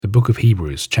book of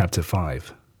Hebrews, chapter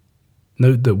 5.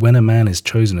 Note that when a man is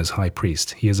chosen as high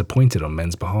priest, he is appointed on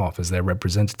men's behalf as their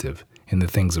representative in the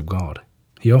things of God.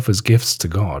 He offers gifts to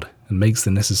God and makes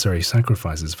the necessary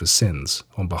sacrifices for sins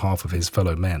on behalf of his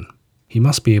fellow men. He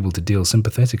must be able to deal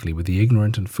sympathetically with the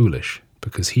ignorant and foolish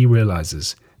because he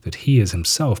realizes that he is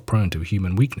himself prone to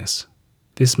human weakness.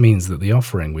 This means that the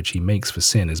offering which he makes for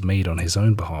sin is made on his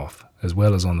own behalf as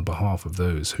well as on the behalf of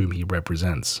those whom he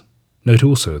represents. Note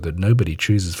also that nobody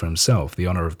chooses for himself the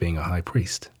honor of being a high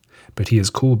priest, but he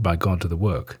is called by God to the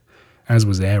work, as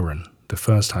was Aaron, the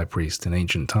first high priest in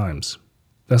ancient times.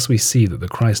 Thus we see that the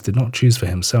Christ did not choose for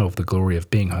himself the glory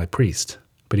of being high priest,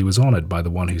 but he was honored by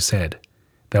the one who said,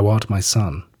 "Thou art my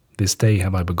son, this day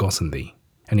have I begotten thee."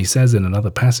 And he says in another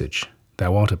passage,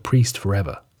 "Thou art a priest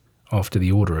forever, after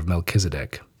the order of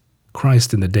Melchizedek."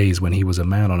 Christ, in the days when he was a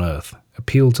man on earth,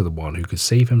 appealed to the one who could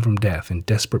save him from death in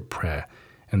desperate prayer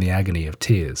and the agony of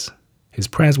tears. His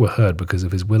prayers were heard because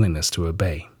of his willingness to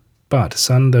obey. But,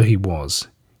 son though he was,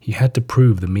 he had to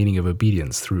prove the meaning of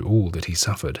obedience through all that he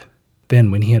suffered. Then,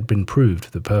 when he had been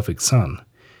proved the perfect Son,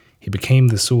 he became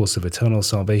the source of eternal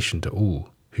salvation to all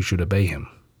who should obey him,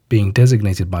 being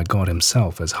designated by God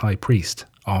himself as high priest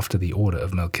after the order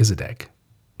of Melchizedek.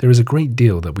 There is a great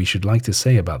deal that we should like to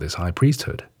say about this high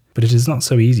priesthood, but it is not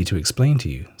so easy to explain to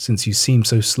you, since you seem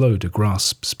so slow to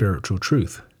grasp spiritual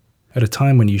truth. At a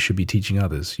time when you should be teaching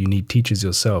others, you need teachers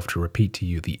yourself to repeat to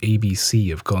you the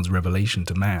ABC of God's revelation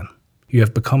to man. You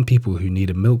have become people who need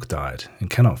a milk diet and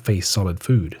cannot face solid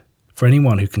food. For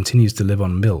anyone who continues to live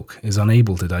on milk is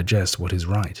unable to digest what is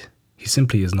right. He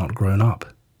simply is not grown up.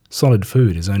 Solid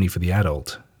food is only for the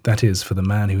adult, that is, for the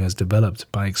man who has developed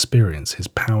by experience his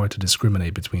power to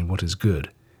discriminate between what is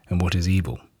good and what is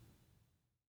evil.